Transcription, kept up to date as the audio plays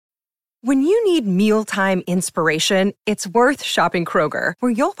When you need mealtime inspiration, it's worth shopping Kroger,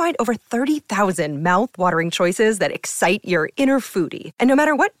 where you'll find over 30,000 mouth-watering choices that excite your inner foodie. And no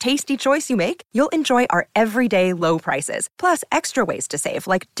matter what tasty choice you make, you'll enjoy our everyday low prices, plus extra ways to save,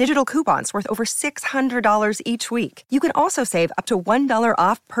 like digital coupons worth over $600 each week. You can also save up to $1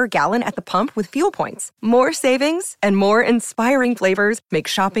 off per gallon at the pump with fuel points. More savings and more inspiring flavors make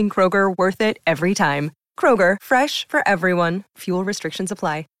shopping Kroger worth it every time. Kroger, fresh for everyone. Fuel restrictions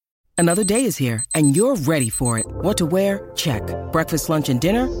apply. Another day is here, and you're ready for it. What to wear? Check. Breakfast, lunch, and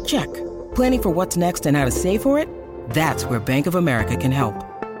dinner? Check. Planning for what's next and how to save for it? That's where Bank of America can help.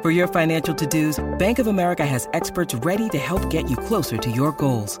 For your financial to-dos, Bank of America has experts ready to help get you closer to your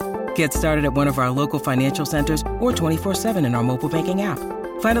goals. Get started at one of our local financial centers or 24/7 in our mobile banking app.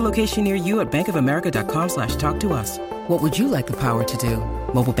 Find a location near you at bankofamerica.com/talktous. What would you like the power to do?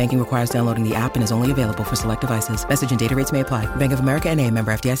 Mobile banking requires downloading the app and is only available for select devices. Message and data rates may apply. Bank of America N.A.,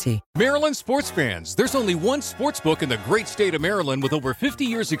 member FDIC. Maryland sports fans, there's only one sports book in the great state of Maryland with over 50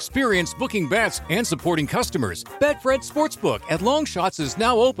 years experience booking bets and supporting customers. Betfred Sportsbook at Longshots is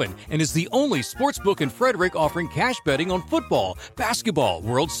now open and is the only sports book in Frederick offering cash betting on football, basketball,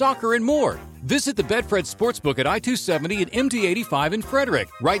 world soccer, and more. Visit the Betfred Sportsbook at I-270 and MD-85 in Frederick,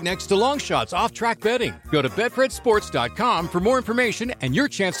 right next to Longshots off-track betting. Go to BetfredSports.com for more information and your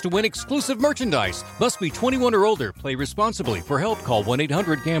chance to win exclusive merchandise. Must be 21 or older. Play responsibly. For help, call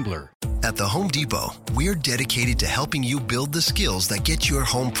 1-800-GAMBLER. At the Home Depot, we're dedicated to helping you build the skills that get your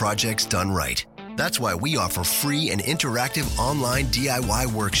home projects done right. That's why we offer free and interactive online DIY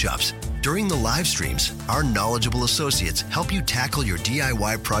workshops. During the live streams, our knowledgeable associates help you tackle your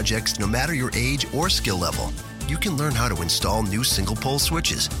DIY projects no matter your age or skill level. You can learn how to install new single-pole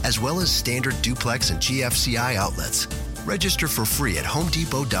switches, as well as standard duplex and GFCI outlets. Register for free at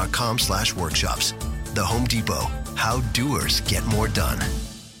homedepot.com/workshops. The Home Depot, how doers get more done.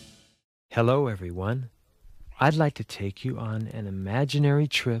 Hello, everyone. I'd like to take you on an imaginary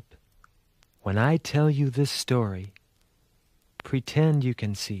trip. When I tell you this story, pretend you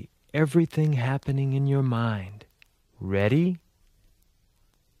can see everything happening in your mind. Ready?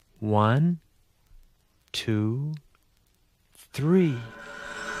 1, 2, 3.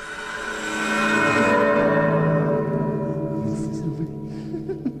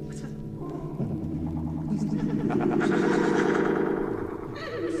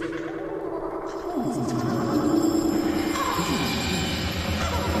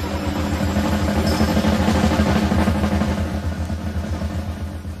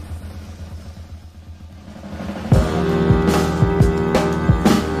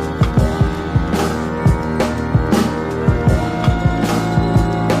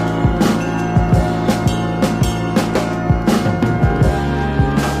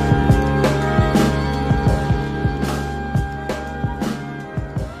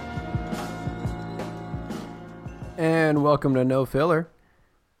 Welcome to No Filler,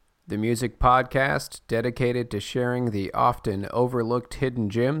 the music podcast dedicated to sharing the often overlooked hidden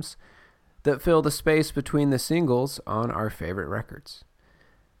gems that fill the space between the singles on our favorite records.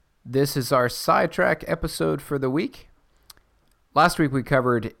 This is our sidetrack episode for the week. Last week we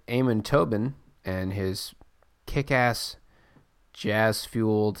covered Amon Tobin and his kick-ass,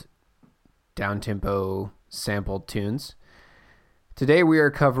 jazz-fueled, down-tempo sampled tunes. Today we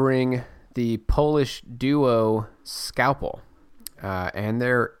are covering the Polish duo Scalpel, and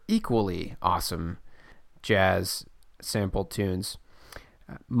their equally awesome jazz sample tunes.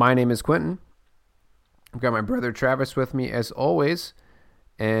 My name is Quentin. I've got my brother Travis with me as always,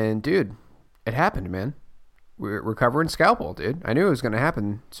 and dude, it happened, man. We're covering Scalpel, dude. I knew it was going to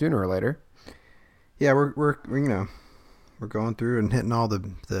happen sooner or later. Yeah, we're going through and hitting all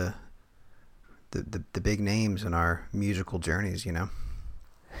the big names in our musical journeys, you know.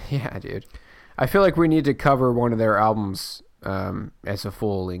 Yeah, dude. I feel like we need to cover one of their albums as a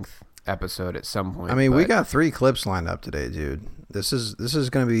full-length episode at some point. I mean, we got 3 clips lined up today, dude. This is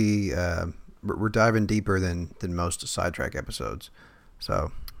going to be we're diving deeper than most sidetrack episodes.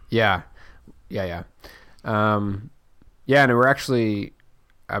 So yeah. And we're actually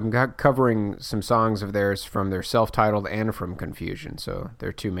I'm covering some songs of theirs from their self-titled and from Confusion. So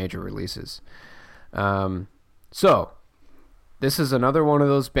they're 2 major releases. So this is another one of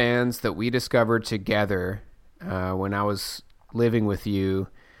those bands that we discovered together when I was living with you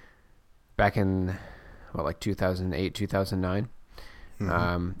back in, 2008, 2009.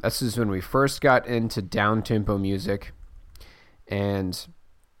 Mm-hmm. This is when we first got into down-tempo music. And,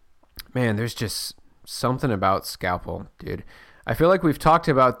 man, there's just something about Scalpel, dude. I feel like we've talked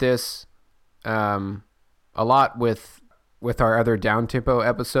about this a lot with our other down-tempo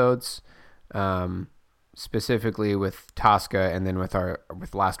episodes. specifically with Tosca, and then with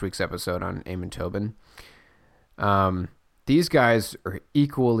last week's episode on Eamon Tobin. These guys are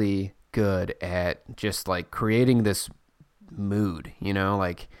equally good at just like creating this mood, you know,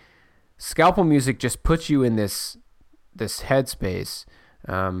 like Scalpel music just puts you in this headspace.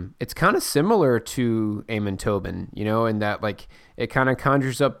 It's kind of similar to Eamon Tobin, you know, in that like it kind of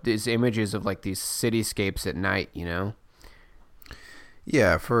conjures up these images of like these cityscapes at night, you know.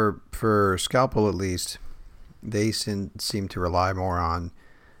 Yeah, for Scalpel at least, they seem to rely more on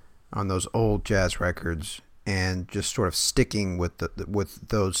those old jazz records and just sort of sticking with with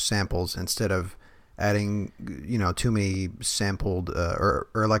those samples instead of adding, you know, too many sampled or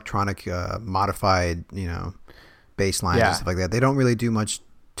electronic modified, you know, bass lines and stuff like that. They don't really do much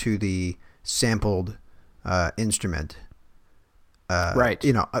to the sampled instrument, right?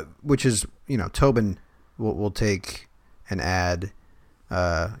 You know, which is, you know, Tobin will take and add,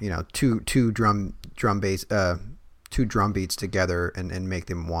 you know, two drum beats together and make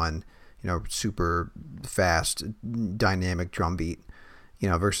them one, you know, super fast dynamic drum beat, you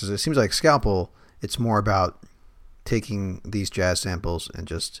know, versus it seems like Scalpel, it's more about taking these jazz samples and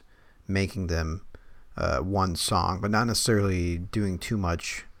just making them one song, but not necessarily doing too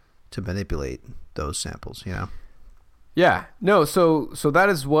much to manipulate those samples, you know? Yeah, no. So that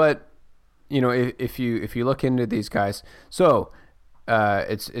is what, you know, if you look into these guys, so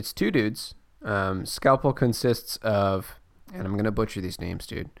it's two dudes. Scalpel consists of, and I'm gonna butcher these names,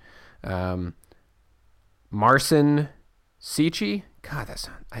 dude. Marcin Cici. God,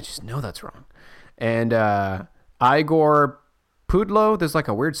 I just know that's wrong. And Igor Pudlo. There's like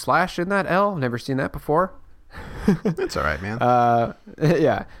a weird slash in that L. Never seen that before. That's all right, man.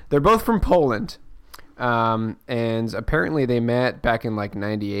 Yeah, they're both from Poland. And apparently they met back in like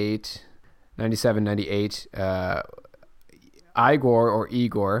 98, 97, 98.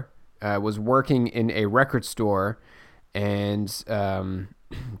 Igor was working in a record store, and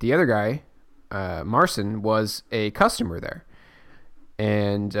the other guy, Marcin, was a customer there.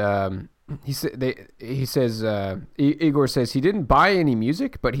 And Igor says he didn't buy any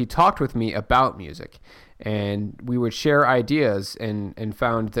music, but he talked with me about music, and we would share ideas and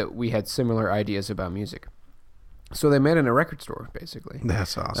found that we had similar ideas about music. So they met in a record store, basically.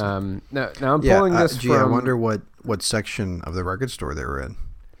 That's awesome. Now I'm pulling this from... I wonder what section of the record store they were in.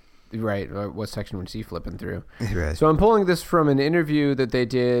 Right. What section was he flipping through? Right. So I'm pulling this from an interview that they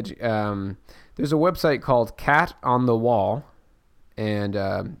did. There's a website called Cat on the Wall,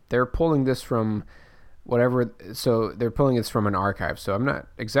 and they're pulling this from whatever. So they're pulling this from an archive. So I'm not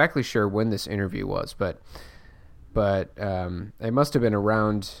exactly sure when this interview was, but it must have been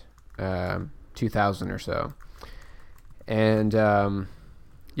around 2000 or so. And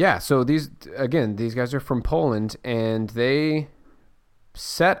so these guys are from Poland, and they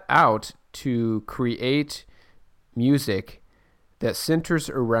set out to create music that centers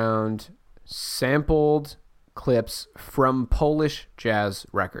around sampled clips from Polish jazz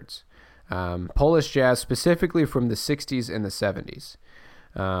records. Polish jazz specifically from the 60s and the 70s.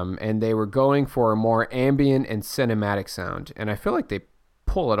 And they were going for a more ambient and cinematic sound. And I feel like they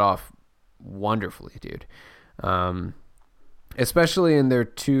pull it off wonderfully, dude. Especially in their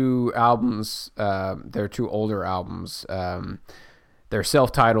two albums, their two older albums. Their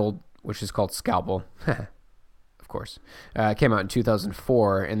self-titled, which is called Scalpel, of course, came out in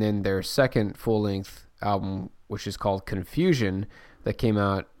 2004. And then their second full-length album, which is called Confusion, that came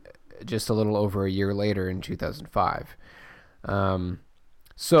out just a little over a year later in 2005.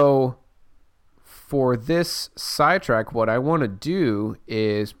 So for this sidetrack, what I want to do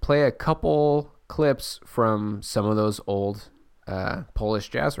is play a couple clips from some of those old Polish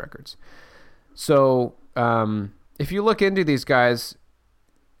jazz records. So if you look into these guys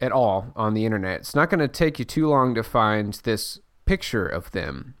at all on the internet, it's not going to take you too long to find this picture of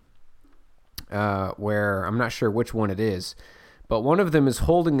them, where I'm not sure which one it is, but one of them is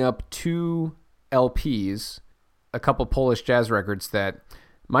holding up two LPs, a couple Polish jazz records that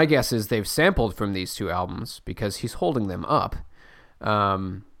my guess is they've sampled from these two albums because he's holding them up.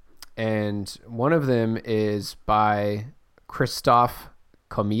 And one of them is by Krzysztof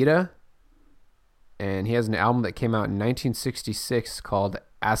Komeda, and he has an album that came out in 1966 called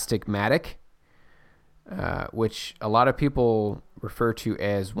Astigmatic, which a lot of people refer to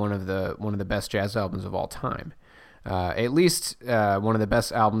as one of the best jazz albums of all time. At least one of the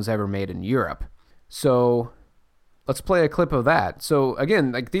best albums ever made in Europe. So let's play a clip of that. So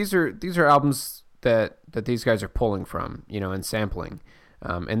again, like these are albums that these guys are pulling from, you know, and sampling.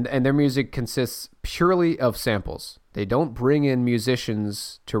 And their music consists purely of samples. They don't bring in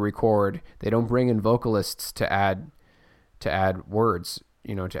musicians to record. They don't bring in vocalists to add words,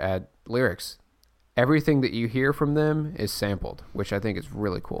 you know, to add lyrics. everything that you hear from them is sampled, which I think is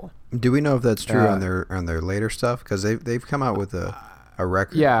really cool. Do we know if that's true on their later stuff? Because they've come out with a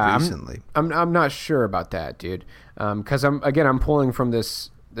record recently. I'm not sure about that, dude. Because I'm pulling from this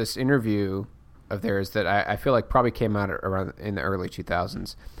interview of theirs that I feel like probably came out around in the early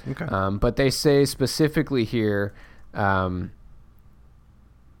 2000s. Okay. But they say specifically here,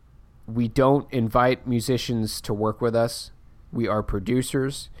 we don't invite musicians to work with us. We are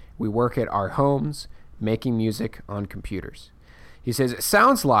producers. We work at our homes, making music on computers. He says it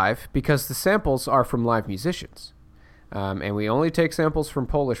sounds live because the samples are from live musicians. And we only take samples from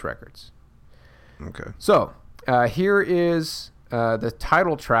Polish records. Okay. So here is the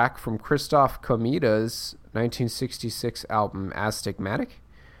title track from Krzysztof Komida's 1966 album Astigmatic.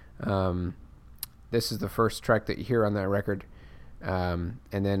 This is the first track that you hear on that record. And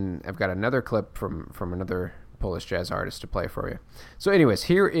then I've got another clip from another Polish jazz artist to play for you. So anyways,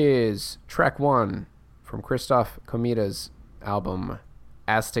 here is track 1 from Krzysztof Komida's album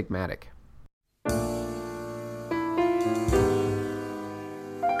Astigmatic.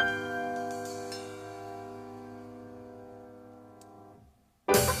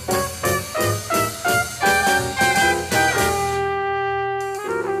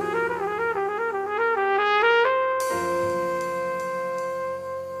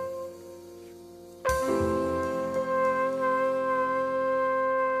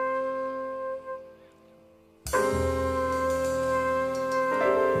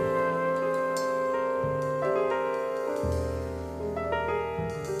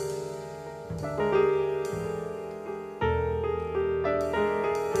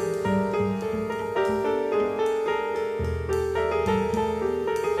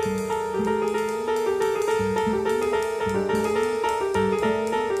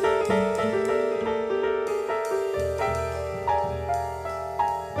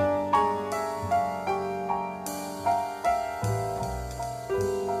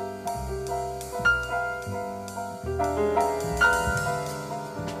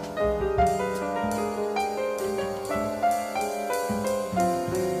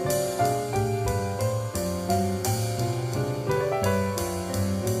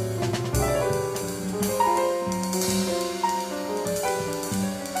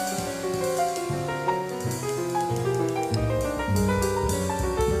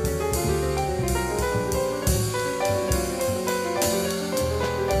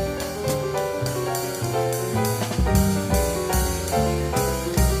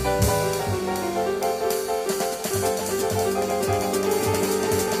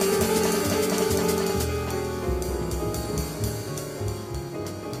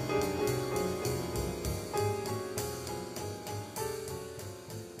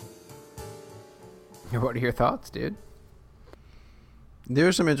 What are your thoughts, dude?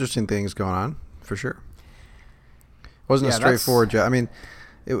 There's some interesting things going on, for sure. Wasn't a straightforward job. I mean,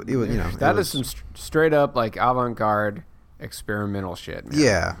 it that is some straight up like avant-garde experimental shit, man.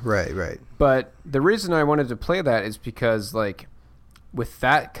 Yeah, right. But the reason I wanted to play that is because, like, with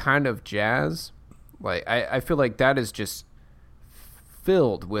that kind of jazz, like I feel like that is just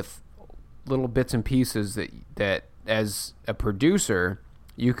filled with little bits and pieces that as a producer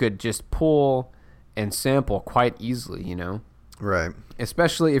you could just pull and sample quite easily, you know? Right.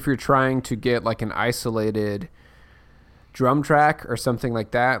 Especially if you're trying to get like an isolated drum track or something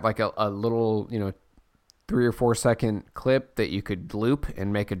like that, like a little, 3 or 4 second clip that you could loop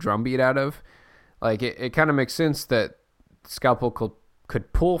and make a drum beat out of. Like it kind of makes sense that Scalpel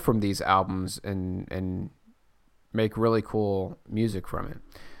could pull from these albums and make really cool music from it.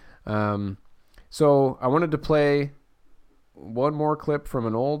 So I wanted to play one more clip from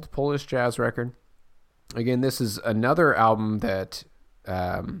an old Polish jazz record. Again, this is another album that,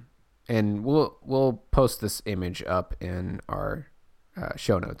 and we'll post this image up in our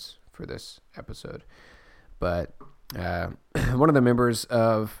show notes for this episode. But one of the members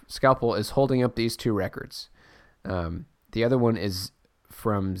of Scalpel is holding up these 2 records. The other one is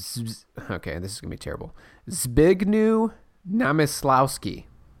from okay, this is gonna be terrible. Zbigniew Namislawski.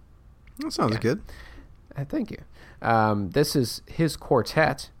 That sounds good. Thank you. This is his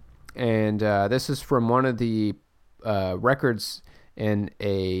quartet. And this is from one of the records in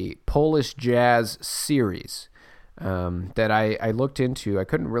a Polish jazz series that I looked into. I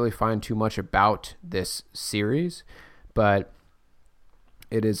couldn't really find too much about this series, but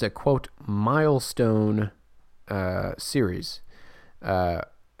it is a, quote, milestone series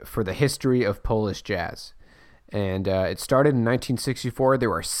for the history of Polish jazz. And it started in 1964. There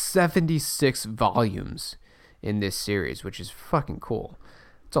were 76 volumes in this series, which is fucking cool.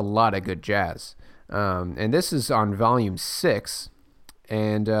 It's a lot of good jazz. And this is on volume 6.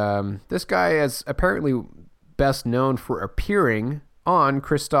 And this guy is apparently best known for appearing on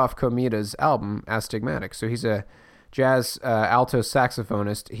Christoph Komita's album Astigmatic. So he's a jazz alto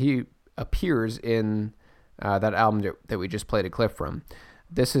saxophonist. He appears in that album that we just played a clip from.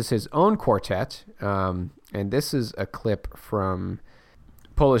 This is his own quartet, and this is a clip from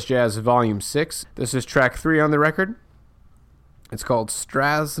Polish Jazz Volume 6. This is track 3 on the record. It's called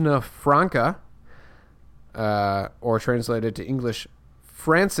Straszna Franka, or translated to English,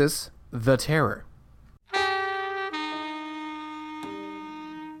 Francis the Terror.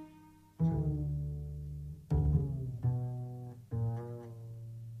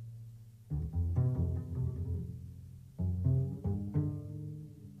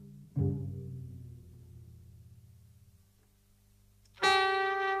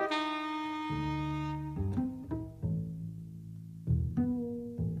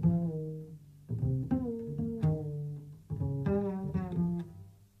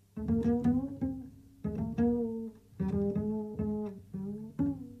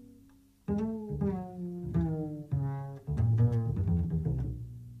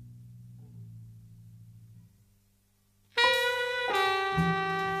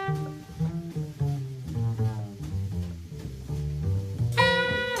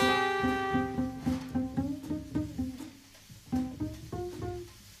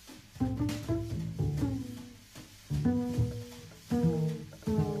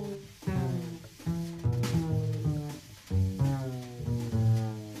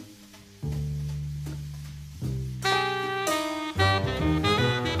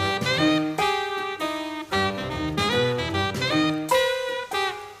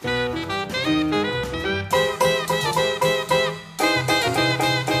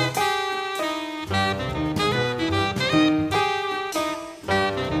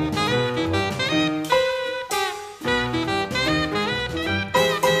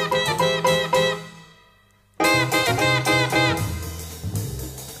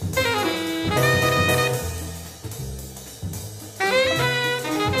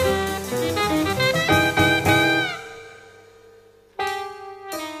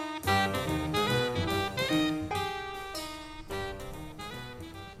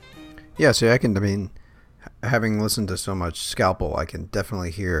 Yeah, so having listened to so much Scalpel, I can definitely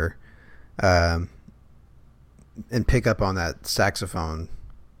hear and pick up on that saxophone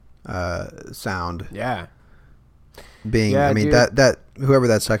sound. Yeah. Dude. that whoever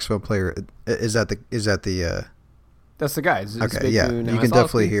that saxophone player is that the that's the guy. Okay, yeah, you can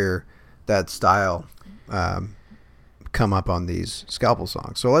definitely hear that style come up on these Scalpel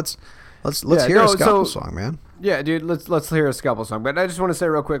songs. So let's hear a Scalpel song, man. Yeah, dude, let's hear a Scalpel song. But I just want to say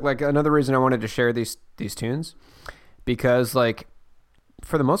real quick, like, another reason I wanted to share these tunes, because, like,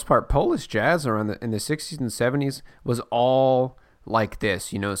 for the most part, Polish jazz in the 60s and 70s was all like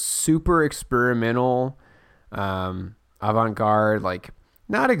this, super experimental, avant-garde, like,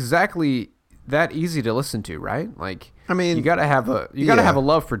 not exactly that easy to listen to, right? Like, I mean, you gotta have a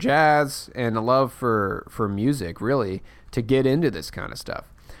love for jazz and a love for music, really, to get into this kind of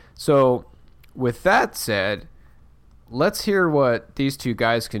stuff. So, with that said, let's hear what these two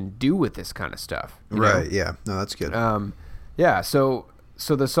guys can do with this kind of stuff. Right, yeah. No, that's good. Yeah, so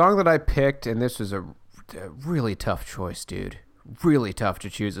the song that I picked, and this was a really tough choice, dude. Really tough to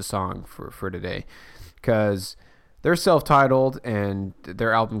choose a song for today, because they're self-titled, and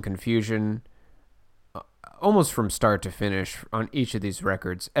their album Confusion, almost from start to finish, on each of these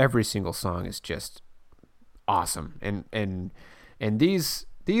records, every single song is just awesome. And these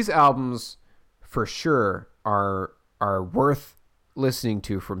albums, for sure, are worth listening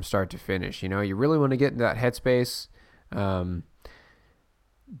to from start to finish. You really want to get in that headspace.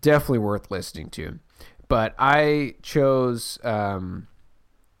 Definitely worth listening to. But I chose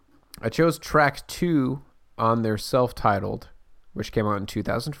track 2 on their self-titled, which came out in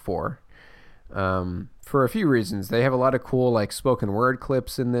 2004. For a few reasons. They have a lot of cool, like, spoken word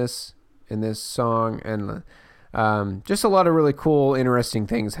clips in this song, and just a lot of really cool, interesting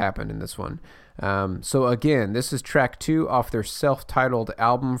things happen in this one. So again, this is track 2 off their self-titled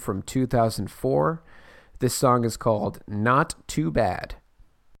album from 2004. This song is called Not Too Bad.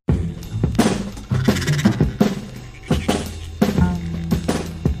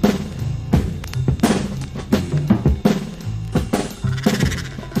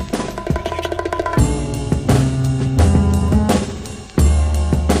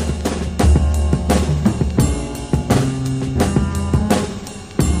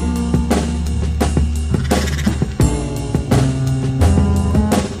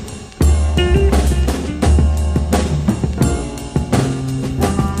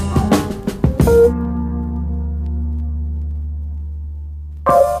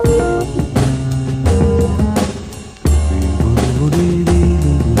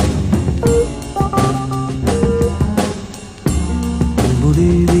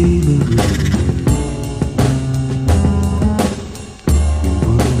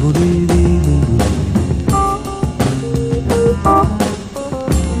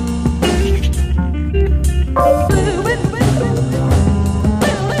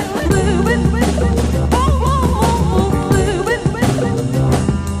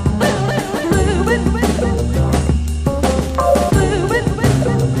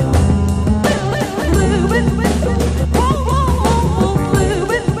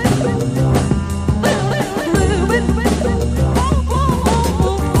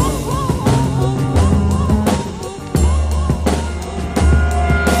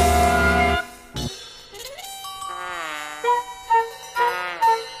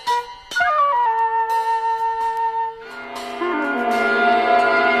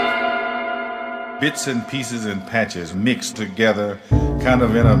 bits and pieces and patches mixed together, kind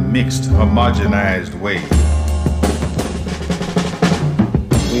of in a mixed, homogenized way.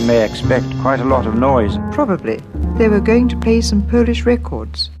 We may expect quite a lot of noise. Probably. They were going to play some Polish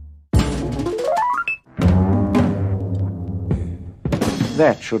records.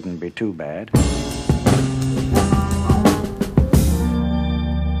 That shouldn't be too bad.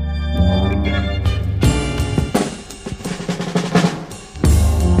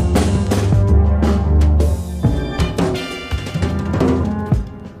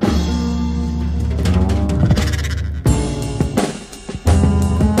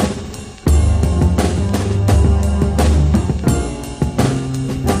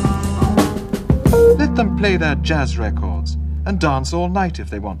 Play their jazz records and dance all night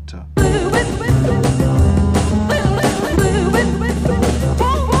if they want to.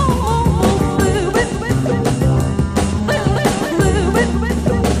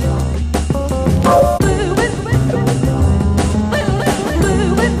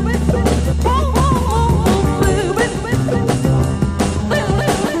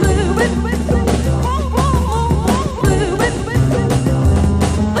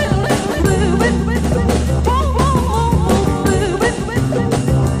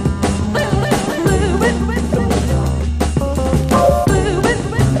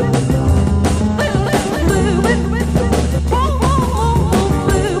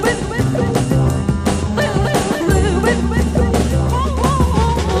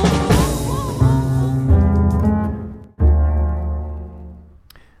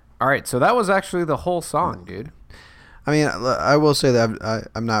 Alright, so that was actually the whole song, dude. I mean, I will say that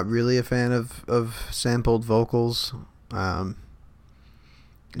I'm not really a fan of sampled vocals. Done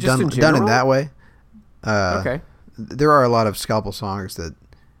in that way. Okay. There are a lot of Scalpel songs that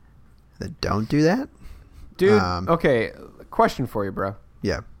don't do that. Dude, okay, question for you, bro.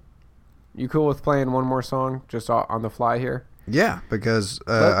 Yeah. You cool with playing one more song just on the fly here? Yeah, because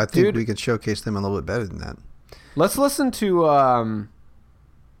I think we can showcase them a little bit better than that. Let's listen to,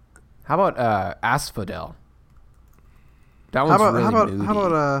 how about Asphodel? That one's really moody.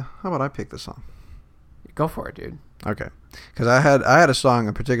 How about I pick the song? Go for it, dude. Okay, because I had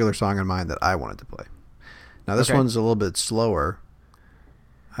a particular song in mind that I wanted to play. Now this one's a little bit slower,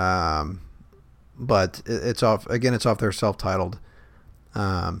 but it's off their self-titled.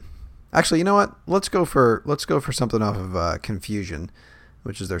 Actually, you know what? Let's go for something off of Confusion,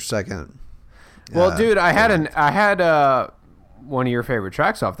 which is their second. Well, dude, I had one of your favorite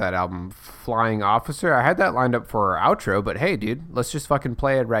tracks off that album, Flying Officer. I had that lined up for our outro, but hey, dude, let's just fucking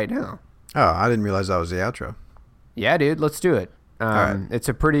play it right now. Oh, I didn't realize that was the outro. Yeah, dude, let's do it. All right. It's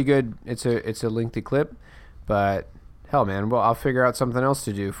a pretty good. It's a lengthy clip, but hell, man, well, I'll figure out something else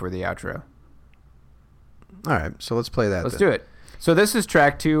to do for the outro. All right, so let's play that. Let's do it. So this is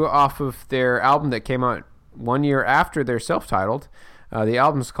track 2 off of their album that came out 1 year after their self-titled. The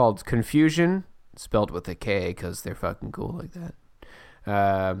album's called Confusion, spelled with a K because they're fucking cool like that.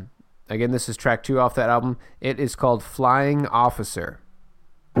 Again, this is track 2 off that album. It is called Flying Officer.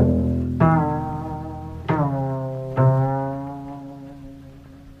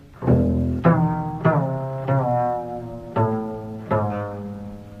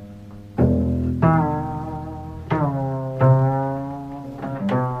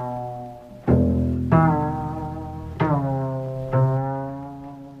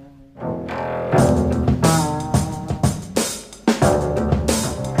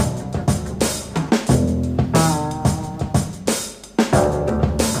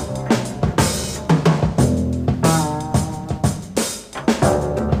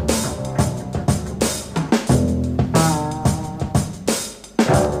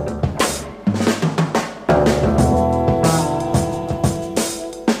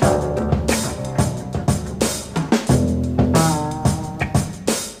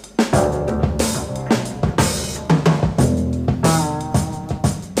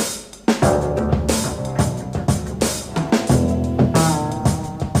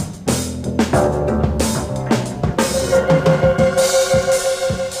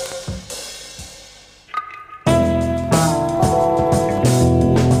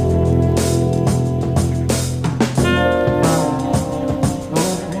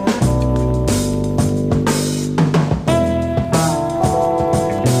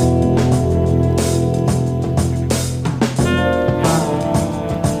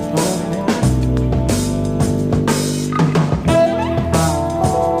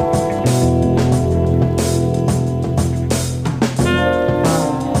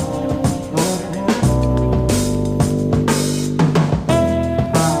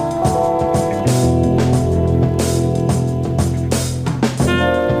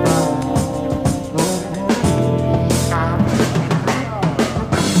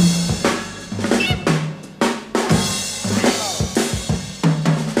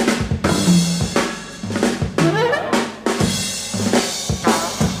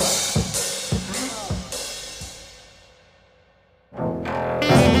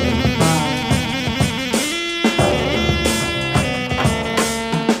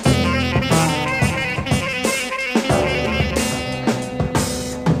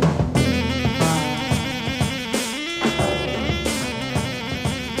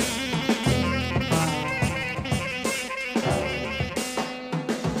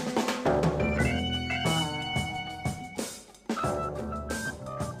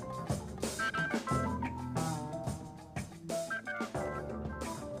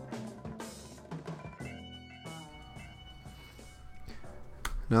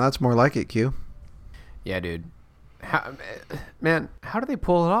 No, that's more like it, Q. Yeah, dude. How do they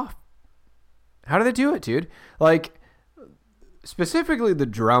pull it off? How do they do it, dude? Like, specifically the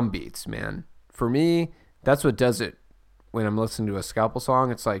drum beats, man. For me, that's what does it when I'm listening to a Scalpel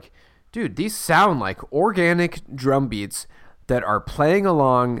song. It's like, dude, these sound like organic drum beats that are playing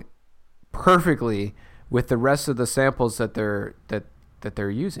along perfectly with the rest of the samples that they're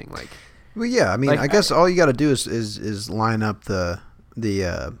using. Like, well, yeah, I mean, like, I guess all you got to do is line up the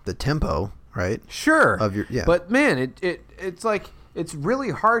tempo, right? Sure. Of your, yeah. But man, it's like, it's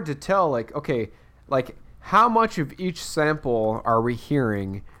really hard to tell, like, okay, like how much of each sample are we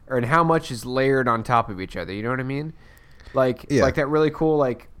hearing, and how much is layered on top of each other? You know what I mean? Like, like that really cool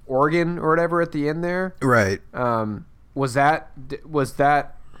like organ or whatever at the end there. Right. Was that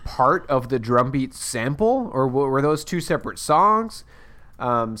part of the drum beat sample, or were those two separate songs?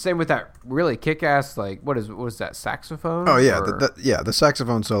 Same with that really kick-ass, like, what was that, saxophone? Oh yeah, the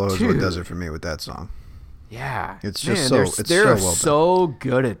saxophone solo is what does it for me with that song. Yeah, it's just they're so well so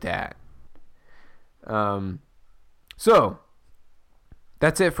good at that. So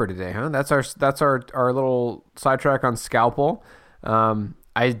that's it for today, huh? That's our little sidetrack on Scalpel.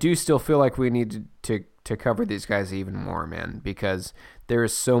 I do still feel like we need to cover these guys even more, man, because there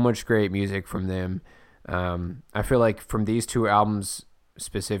is so much great music from them. I feel like from these two albums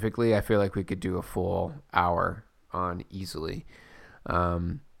specifically, I feel like we could do a full hour on easily.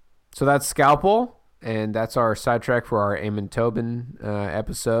 So that's Scalpel, and that's our sidetrack for our Amon Tobin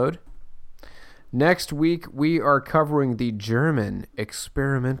episode. Next week, we are covering the German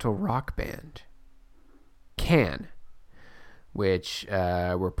experimental rock band Can, which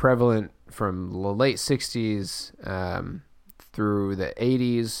were prevalent from the late 60s through the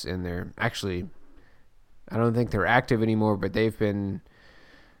 80s, and they're actually, I don't think they're active anymore, but they've been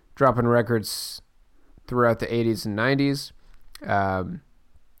dropping records throughout the 80s and 90s.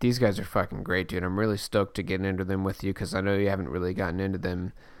 These guys are fucking great, dude. I'm really stoked to get into them with you, because I know you haven't really gotten into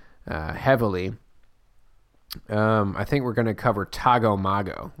them heavily. I think we're going to cover Tago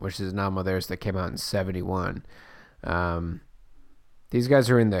Mago, which is an album of theirs that came out in 71. These guys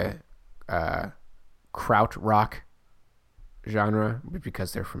are in the krautrock genre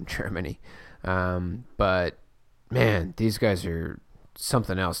because they're from Germany. But man, these guys are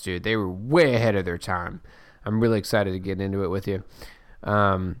something else, dude. They were way ahead of their time. I'm really excited to get into it with you.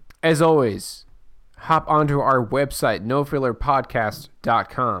 As always, hop onto our website,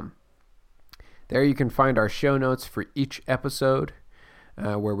 nofillerpodcast.com. There you can find our show notes for each episode,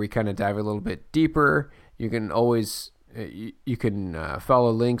 where we kind of dive a little bit deeper. You can always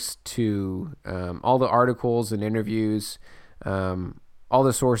follow links to all the articles and interviews, all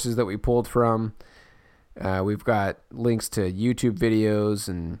the sources that we pulled from. We've got links to YouTube videos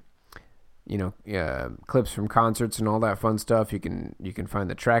and clips from concerts and all that fun stuff. You can find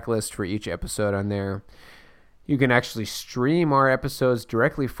the track list for each episode on there. You can actually stream our episodes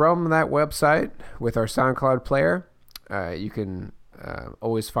directly from that website with our SoundCloud player. You can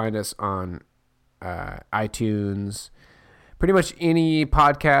always find us on iTunes, pretty much any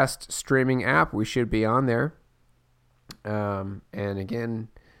podcast streaming app. We should be on there. And again,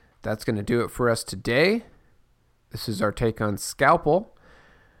 that's going to do it for us today. This is our take on Scalpel.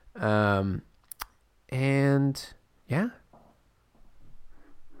 And yeah,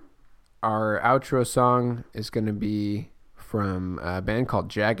 our outro song is going to be from a band called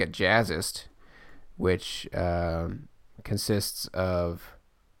Jagged Jazzist, which consists of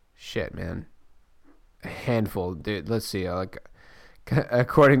a handful. Dude, let's see.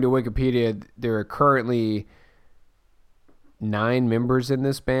 According to Wikipedia, there are currently 9 members in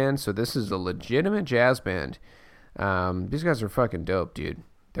this band, so this is a legitimate jazz band. These guys are fucking dope, dude.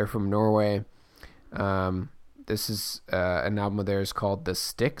 They're from Norway. This is an album of theirs called The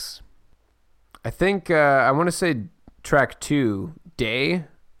Sticks. I think I want to say track 2, Day,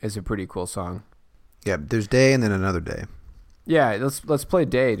 is a pretty cool song. Yeah, there's Day and then another Day. Yeah, let's play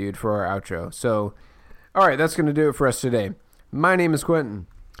Day, dude, for our outro. So, all right, that's going to do it for us today. My name is Quentin.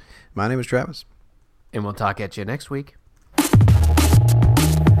 My name is Travis. And we'll talk at you next week.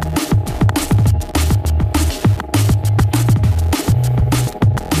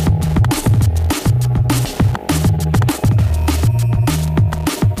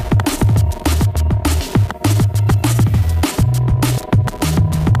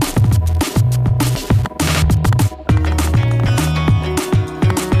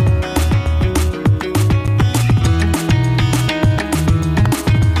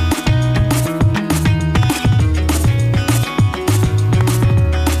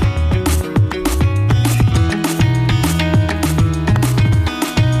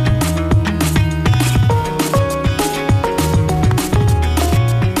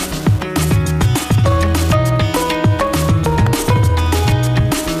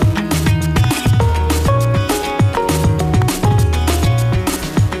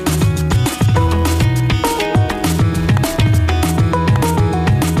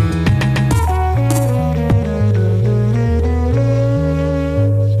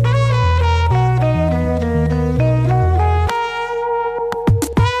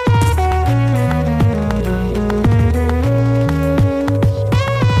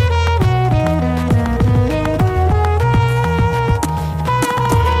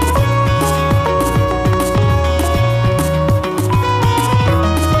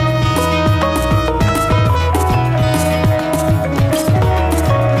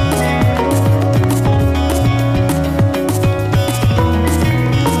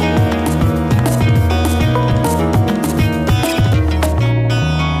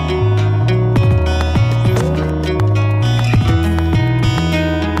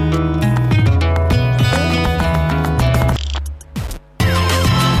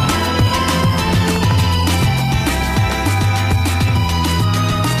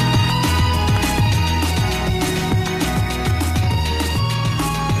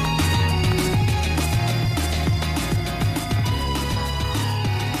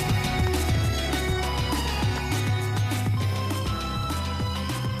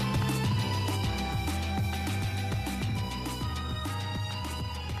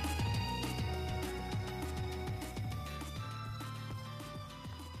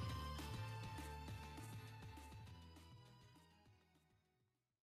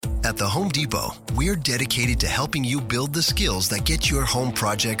 At the Home Depot, we're dedicated to helping you build the skills that get your home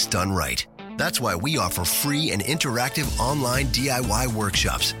projects done right. That's why we offer free and interactive online DIY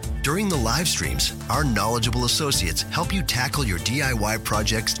workshops. During the live streams, our knowledgeable associates help you tackle your DIY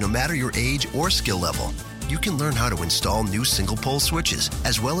projects no matter your age or skill level. You can learn how to install new single-pole switches,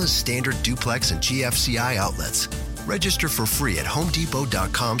 as well as standard duplex and GFCI outlets. Register for free at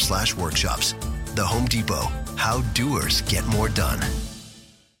homedepot.com/workshops. The Home Depot, how doers get more done.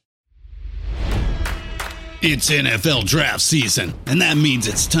 It's NFL draft season, and that means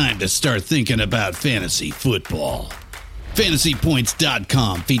it's time to start thinking about fantasy football.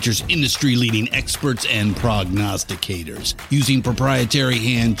 FantasyPoints.com features industry-leading experts and prognosticators using proprietary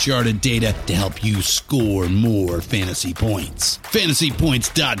hand-charted data to help you score more fantasy points.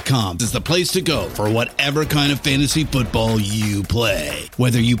 FantasyPoints.com is the place to go for whatever kind of fantasy football you play.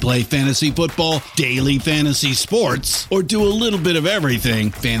 Whether you play fantasy football, daily fantasy sports, or do a little bit of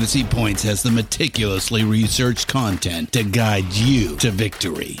everything, Fantasy Points has the meticulously researched content to guide you to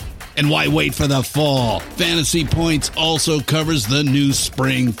victory. And why wait for the fall? Fantasy Points also covers the new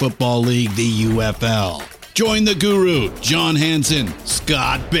spring football league, the UFL. Join the guru, John Hansen,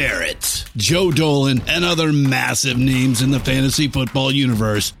 Scott Barrett, Joe Dolan, and other massive names in the fantasy football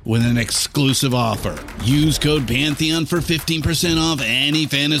universe with an exclusive offer. Use code Pantheon for 15% off any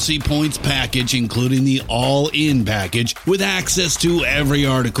Fantasy Points package, including the all-in package, with access to every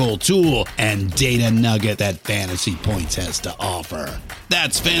article, tool, and data nugget that Fantasy Points has to offer.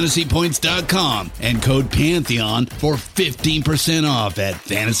 That's FantasyPoints.com and code Pantheon for 15% off at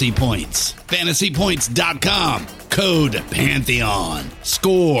Fantasy Points. FantasyPoints.com, code Pantheon.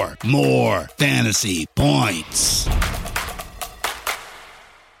 Score more fantasy points.